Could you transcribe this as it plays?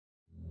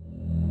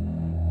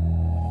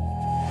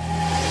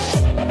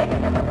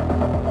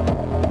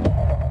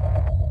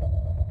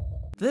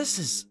This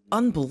is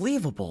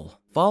unbelievable.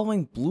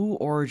 Following Blue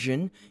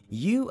Origin,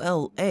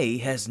 ULA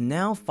has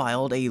now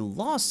filed a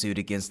lawsuit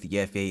against the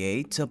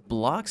FAA to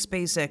block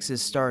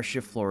SpaceX's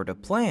Starship Florida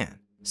plan,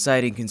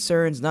 citing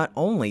concerns not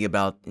only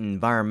about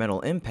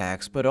environmental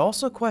impacts but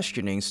also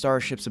questioning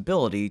Starship's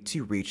ability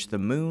to reach the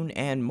Moon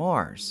and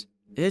Mars.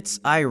 It's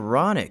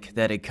ironic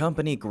that a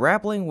company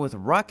grappling with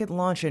rocket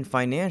launch and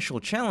financial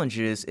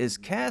challenges is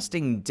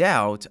casting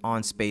doubt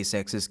on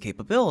SpaceX's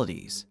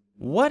capabilities.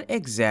 What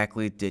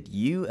exactly did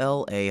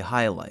ULA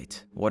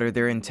highlight? What are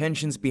their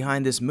intentions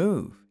behind this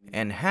move?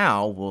 And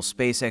how will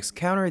SpaceX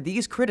counter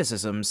these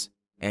criticisms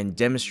and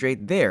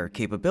demonstrate their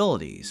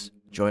capabilities?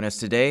 Join us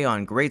today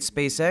on Great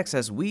SpaceX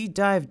as we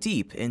dive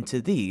deep into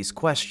these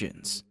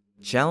questions.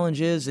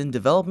 Challenges in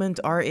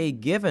development are a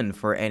given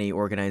for any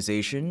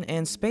organization,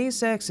 and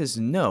SpaceX is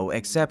no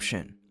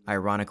exception.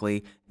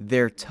 Ironically,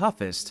 their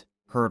toughest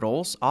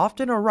hurdles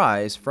often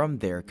arise from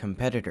their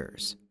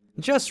competitors.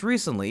 Just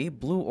recently,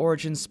 Blue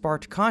Origin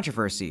sparked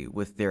controversy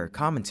with their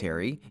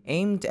commentary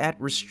aimed at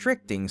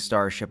restricting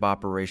Starship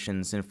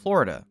operations in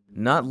Florida.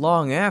 Not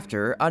long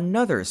after,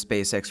 another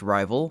SpaceX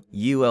rival,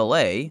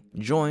 ULA,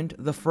 joined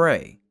the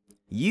fray.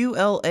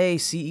 ULA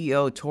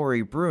CEO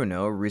Tory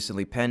Bruno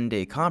recently penned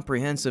a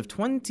comprehensive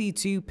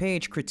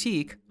 22-page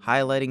critique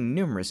highlighting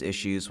numerous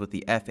issues with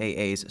the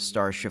FAA's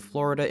Starship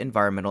Florida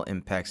Environmental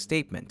Impact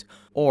Statement,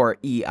 or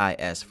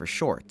EIS for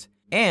short,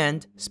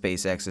 and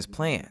SpaceX's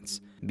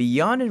plans.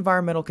 Beyond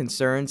environmental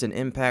concerns and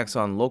impacts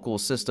on local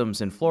systems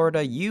in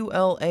Florida,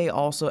 ULA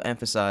also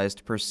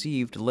emphasized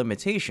perceived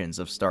limitations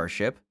of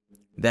Starship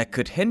that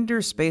could hinder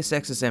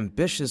SpaceX's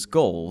ambitious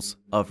goals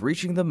of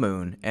reaching the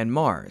Moon and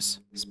Mars.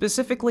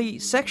 Specifically,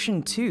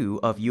 Section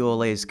 2 of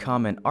ULA's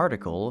comment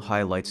article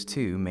highlights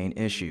two main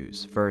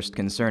issues. First,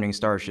 concerning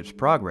Starship's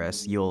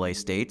progress, ULA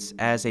states,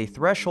 as a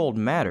threshold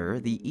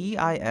matter, the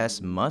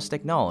EIS must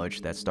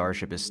acknowledge that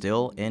Starship is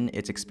still in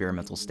its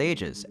experimental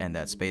stages and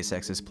that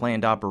SpaceX's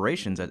planned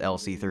operations at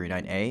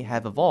LC-39A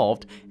have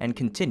evolved and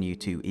continue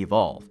to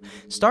evolve.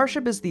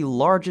 Starship is the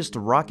largest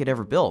rocket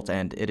ever built,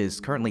 and it is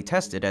currently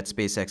tested at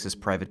SpaceX's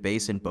private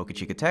base in Boca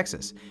Chica,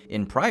 Texas.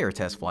 In prior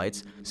test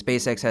flights,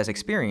 SpaceX has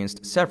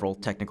experienced several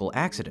technical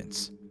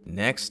accidents.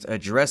 Next,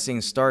 addressing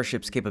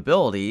Starship's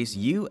capabilities,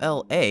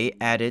 ULA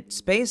added,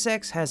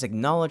 SpaceX has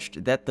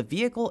acknowledged that the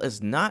vehicle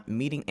is not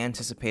meeting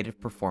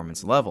anticipated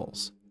performance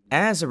levels.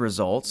 As a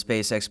result,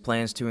 SpaceX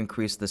plans to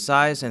increase the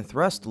size and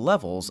thrust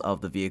levels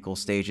of the vehicle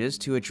stages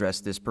to address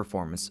this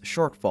performance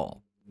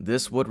shortfall.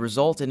 This would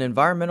result in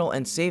environmental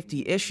and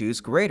safety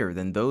issues greater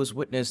than those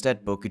witnessed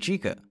at Boca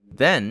Chica.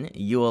 Then,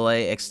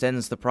 ULA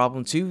extends the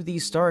problem to the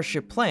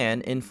Starship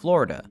plan in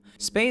Florida.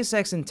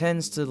 SpaceX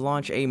intends to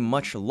launch a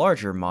much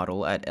larger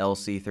model at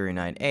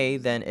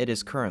LC-39A than it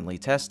is currently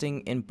testing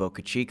in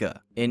Boca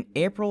Chica. In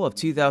April of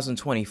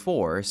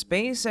 2024,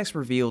 SpaceX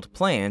revealed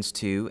plans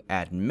to,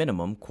 at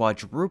minimum,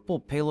 quadruple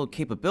payload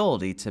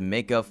capability to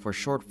make up for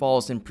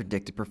shortfalls in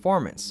predicted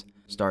performance.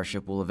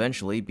 Starship will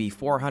eventually be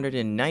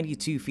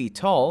 492 feet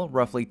tall,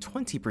 roughly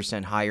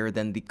 20% higher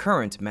than the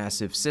current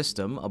massive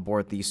system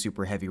aboard the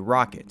Super Heavy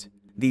rocket.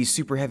 The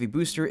Super Heavy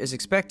booster is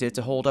expected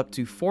to hold up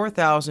to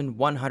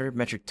 4,100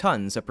 metric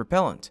tons of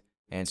propellant,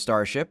 and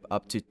Starship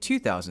up to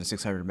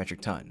 2,600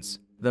 metric tons.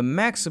 The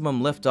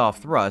maximum liftoff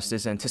thrust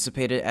is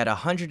anticipated at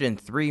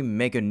 103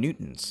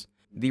 meganewtons.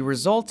 The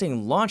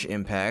resulting launch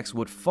impacts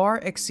would far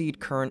exceed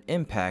current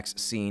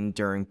impacts seen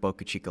during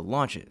Boca Chica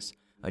launches.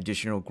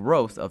 Additional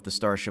growth of the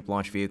Starship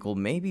launch vehicle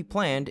may be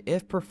planned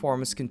if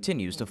performance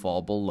continues to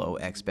fall below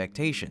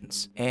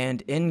expectations.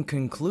 And in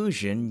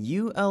conclusion,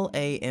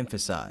 ULA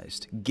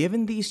emphasized,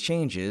 given these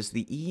changes,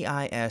 the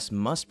EIS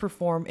must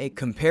perform a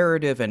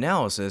comparative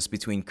analysis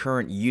between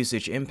current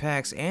usage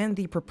impacts and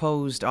the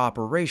proposed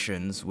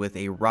operations, with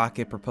a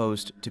rocket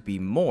proposed to be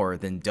more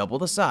than double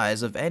the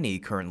size of any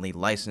currently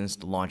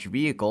licensed launch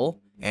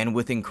vehicle, and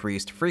with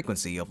increased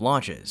frequency of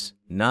launches.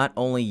 Not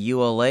only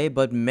ULA,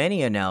 but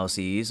many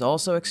analyses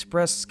also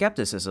expressed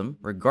skepticism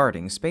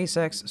regarding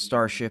SpaceX,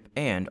 Starship,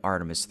 and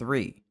Artemis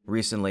 3.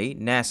 Recently,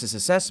 NASA's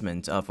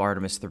assessment of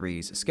Artemis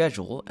 3's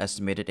schedule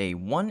estimated a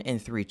 1 in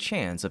 3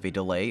 chance of a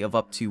delay of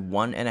up to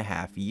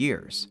 1.5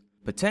 years,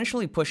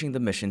 potentially pushing the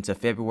mission to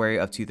February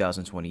of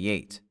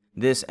 2028.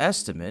 This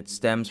estimate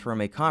stems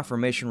from a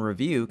confirmation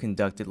review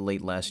conducted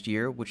late last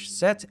year, which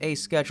set a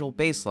schedule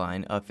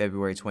baseline of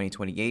February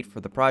 2028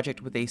 for the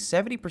project with a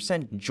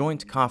 70%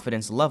 joint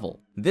confidence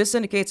level. This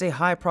indicates a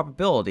high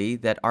probability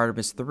that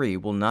Artemis 3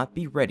 will not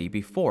be ready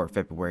before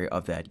February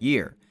of that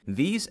year.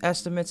 These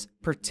estimates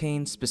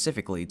pertain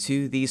specifically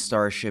to the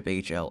Starship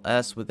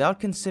HLS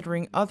without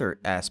considering other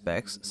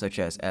aspects such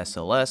as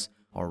SLS,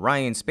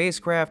 Orion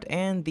spacecraft,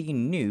 and the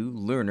new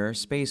lunar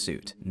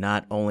spacesuit.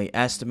 Not only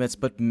estimates,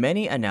 but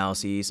many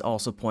analyses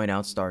also point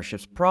out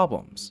Starship's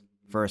problems.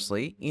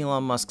 Firstly,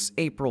 Elon Musk's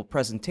April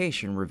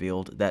presentation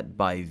revealed that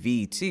by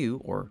V2,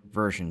 or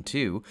version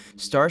 2,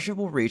 Starship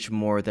will reach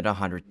more than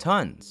 100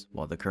 tons,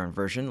 while the current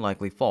version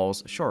likely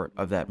falls short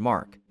of that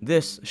mark.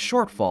 This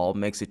shortfall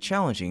makes it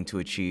challenging to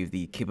achieve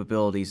the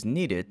capabilities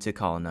needed to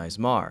colonize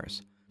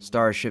Mars.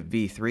 Starship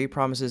V3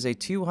 promises a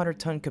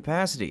 200-ton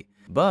capacity,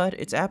 but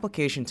its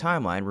application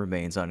timeline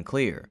remains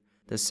unclear.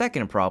 The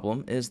second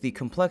problem is the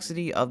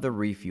complexity of the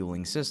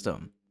refueling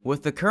system.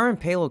 With the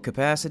current payload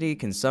capacity,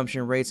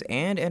 consumption rates,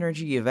 and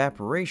energy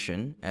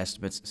evaporation,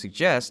 estimates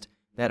suggest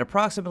that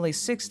approximately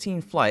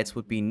 16 flights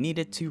would be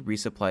needed to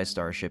resupply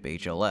Starship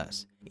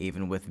HLS.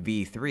 Even with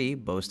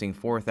V3 boasting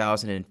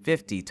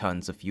 4,050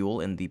 tons of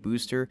fuel in the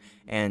booster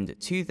and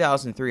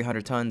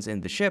 2,300 tons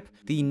in the ship,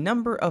 the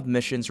number of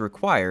missions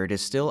required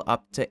is still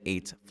up to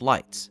 8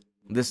 flights.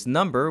 This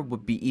number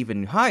would be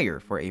even higher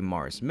for a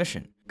Mars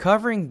mission.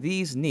 Covering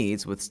these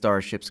needs with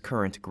Starship's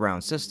current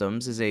ground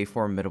systems is a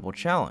formidable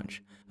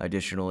challenge.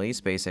 Additionally,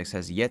 SpaceX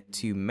has yet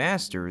to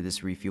master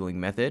this refueling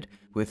method,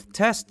 with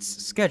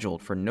tests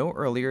scheduled for no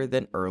earlier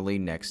than early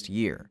next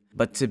year.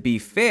 But to be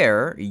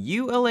fair,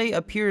 ULA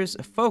appears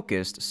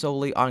focused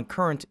solely on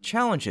current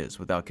challenges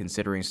without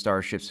considering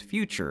Starship's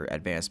future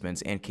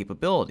advancements and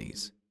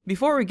capabilities.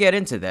 Before we get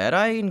into that,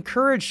 I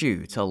encourage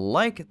you to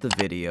like the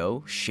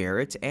video, share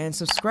it, and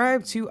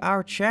subscribe to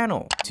our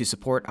channel to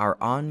support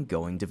our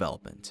ongoing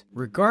development.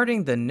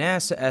 Regarding the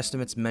NASA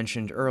estimates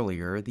mentioned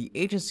earlier, the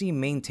agency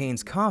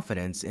maintains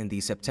confidence in the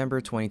September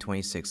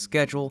 2026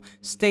 schedule,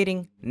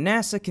 stating,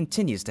 NASA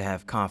continues to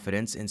have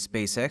confidence in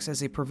SpaceX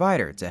as a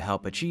provider to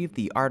help achieve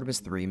the Artemis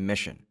 3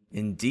 mission.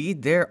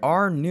 Indeed, there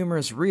are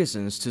numerous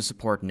reasons to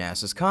support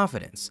NASA's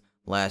confidence.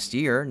 Last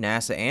year,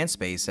 NASA and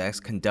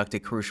SpaceX conducted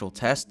crucial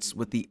tests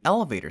with the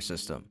elevator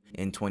system.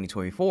 In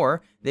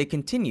 2024, they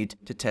continued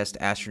to test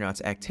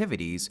astronauts'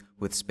 activities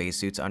with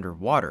spacesuits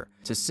underwater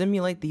to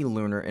simulate the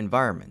lunar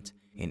environment.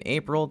 In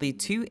April, the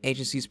two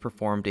agencies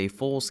performed a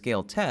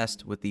full-scale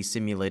test with the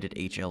simulated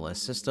HLS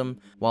system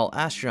while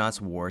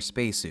astronauts wore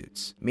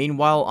spacesuits.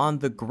 Meanwhile, on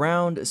the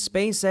ground,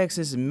 SpaceX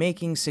is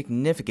making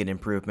significant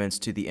improvements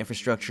to the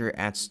infrastructure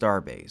at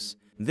Starbase.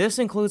 This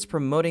includes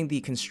promoting the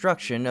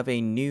construction of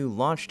a new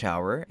launch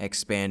tower,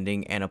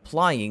 expanding and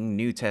applying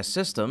new test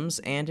systems,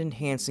 and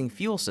enhancing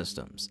fuel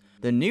systems.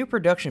 The new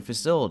production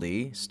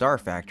facility, Star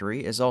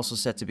Factory, is also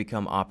set to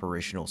become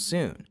operational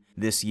soon.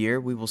 This year,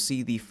 we will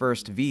see the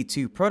first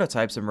V2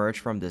 prototypes emerge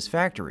from this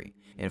factory.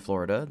 In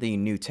Florida, the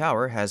new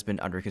tower has been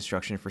under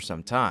construction for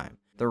some time.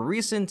 The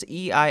recent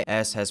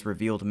EIS has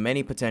revealed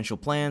many potential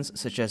plans,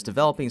 such as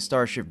developing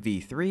Starship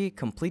V3,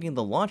 completing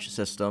the launch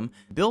system,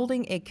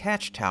 building a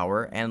catch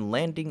tower, and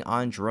landing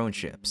on drone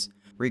ships.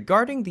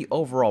 Regarding the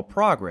overall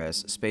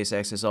progress,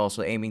 SpaceX is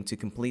also aiming to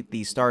complete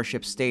the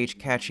Starship stage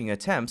catching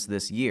attempts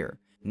this year.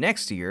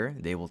 Next year,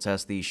 they will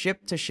test the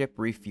ship-to-ship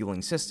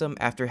refueling system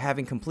after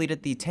having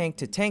completed the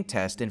tank-to-tank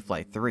test in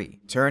Flight 3.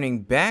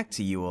 Turning back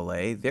to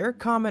ULA, their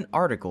comment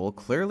article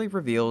clearly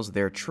reveals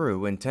their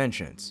true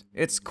intentions.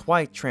 It's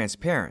quite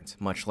transparent.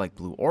 Much like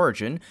Blue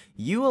Origin,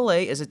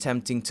 ULA is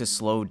attempting to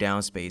slow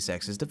down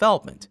SpaceX's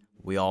development.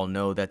 We all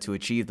know that to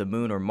achieve the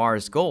Moon or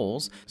Mars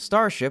goals,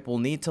 Starship will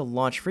need to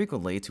launch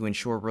frequently to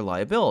ensure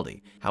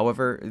reliability.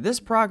 However, this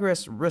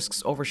progress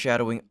risks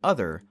overshadowing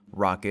other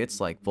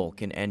rockets like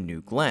Vulcan and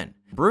New Glenn.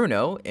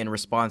 Bruno, in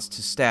response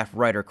to staff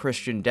writer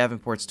Christian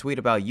Davenport's tweet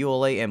about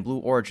ULA and Blue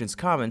Origin's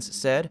comments,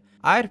 said,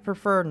 "I'd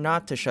prefer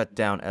not to shut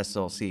down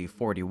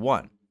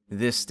SLC-41.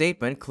 This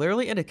statement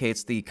clearly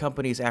indicates the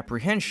company's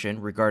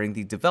apprehension regarding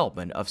the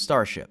development of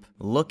Starship.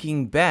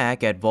 Looking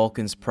back at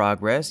Vulcan's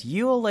progress,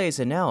 ULA's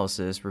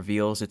analysis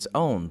reveals its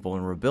own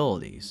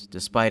vulnerabilities.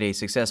 Despite a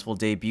successful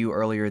debut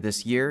earlier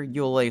this year,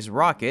 ULA's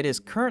rocket is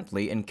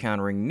currently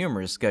encountering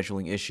numerous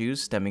scheduling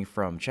issues stemming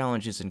from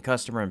challenges in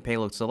customer and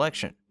payload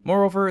selection.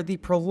 Moreover, the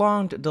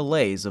prolonged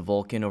delays of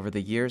Vulcan over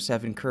the years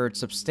have incurred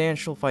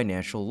substantial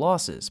financial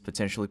losses,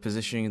 potentially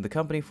positioning the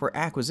company for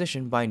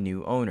acquisition by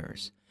new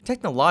owners.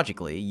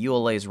 Technologically,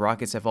 ULA's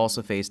rockets have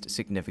also faced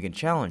significant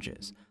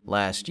challenges.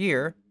 Last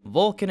year,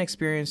 Vulcan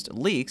experienced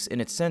leaks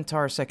in its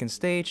Centaur second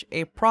stage,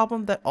 a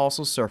problem that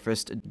also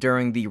surfaced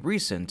during the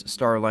recent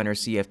Starliner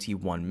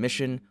CFT-1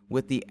 mission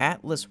with the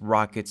Atlas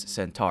rocket's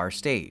Centaur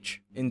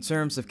stage. In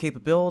terms of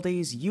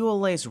capabilities,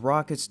 ULA's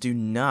rockets do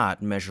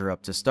not measure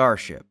up to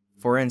Starship.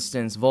 For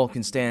instance,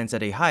 Vulcan stands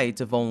at a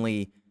height of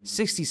only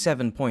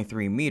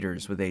 67.3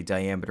 meters with a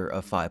diameter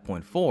of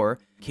 5.4,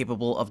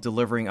 capable of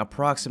delivering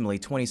approximately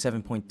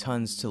 27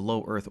 tons to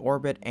low Earth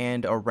orbit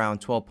and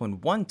around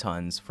 12.1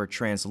 tons for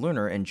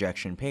translunar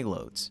injection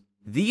payloads.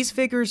 These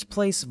figures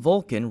place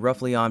Vulcan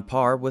roughly on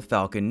par with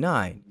Falcon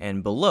 9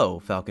 and below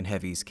Falcon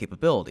Heavy's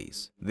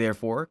capabilities.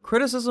 Therefore,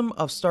 criticism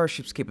of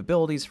Starship's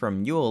capabilities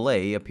from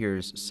ULA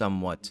appears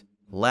somewhat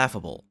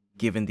laughable,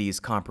 given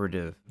these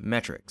comparative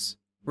metrics.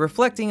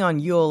 Reflecting on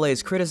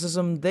ULA's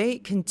criticism, they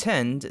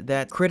contend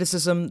that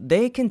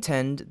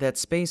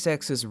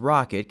SpaceX's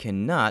rocket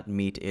cannot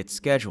meet its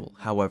schedule.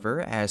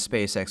 However, as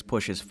SpaceX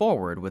pushes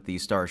forward with the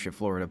Starship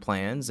Florida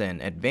plans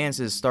and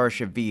advances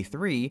Starship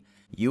V3,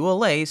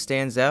 ULA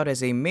stands out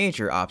as a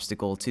major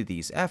obstacle to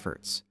these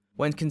efforts.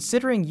 When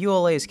considering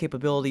ULA's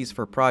capabilities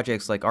for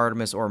projects like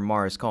Artemis or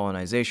Mars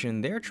colonization,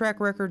 their track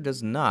record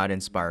does not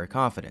inspire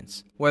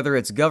confidence. Whether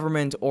it's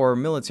government or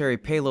military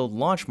payload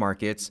launch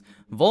markets,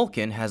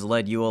 Vulcan has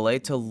led ULA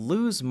to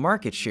lose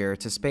market share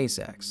to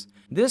SpaceX.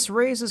 This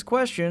raises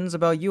questions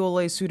about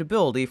ULA's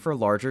suitability for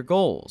larger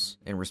goals.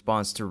 In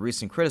response to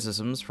recent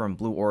criticisms from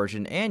Blue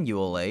Origin and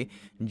ULA,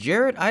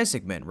 Jared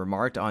Isakman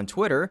remarked on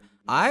Twitter,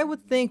 "I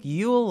would think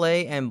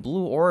ULA and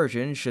Blue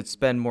Origin should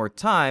spend more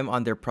time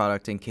on their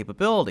product and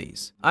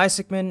capabilities."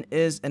 Isakman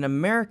is an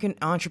American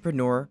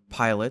entrepreneur,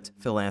 pilot,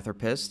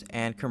 philanthropist,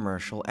 and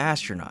commercial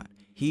astronaut.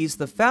 He's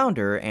the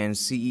founder and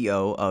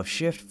CEO of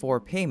Shift4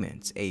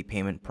 Payments, a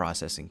payment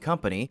processing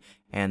company,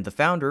 and the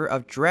founder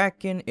of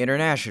Draken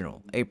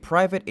International, a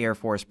private Air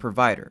Force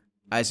provider.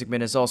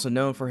 Isakman is also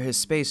known for his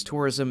space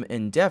tourism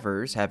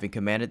endeavors, having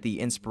commanded the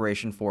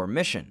Inspiration4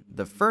 mission,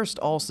 the first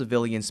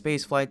all-civilian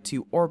spaceflight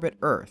to orbit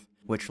Earth,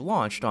 which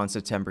launched on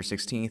September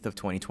 16th of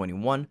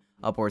 2021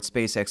 aboard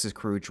SpaceX's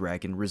Crew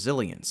Dragon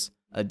Resilience.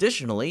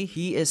 Additionally,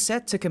 he is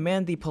set to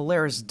command the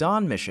Polaris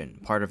Dawn mission,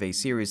 part of a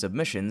series of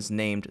missions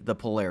named the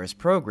Polaris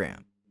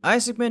Program.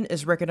 Isakman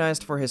is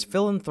recognized for his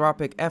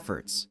philanthropic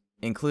efforts,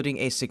 including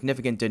a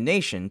significant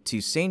donation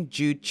to St.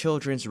 Jude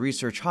Children's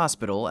Research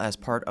Hospital as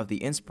part of the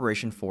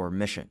Inspiration4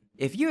 mission.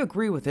 If you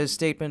agree with his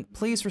statement,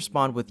 please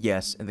respond with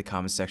yes in the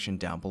comment section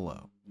down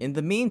below. In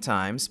the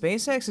meantime,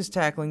 SpaceX is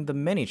tackling the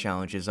many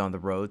challenges on the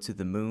road to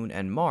the Moon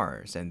and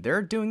Mars, and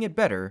they're doing it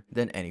better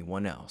than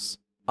anyone else.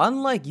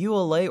 Unlike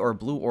ULA or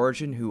Blue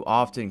Origin, who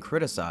often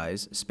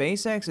criticize,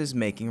 SpaceX is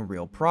making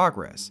real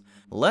progress.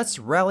 Let's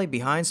rally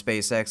behind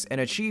SpaceX and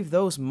achieve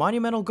those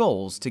monumental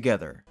goals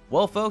together.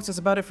 Well folks, that's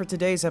about it for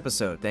today's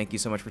episode. Thank you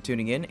so much for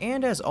tuning in,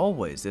 and as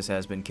always, this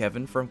has been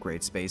Kevin from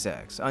Great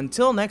SpaceX.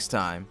 Until next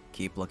time,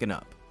 keep looking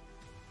up.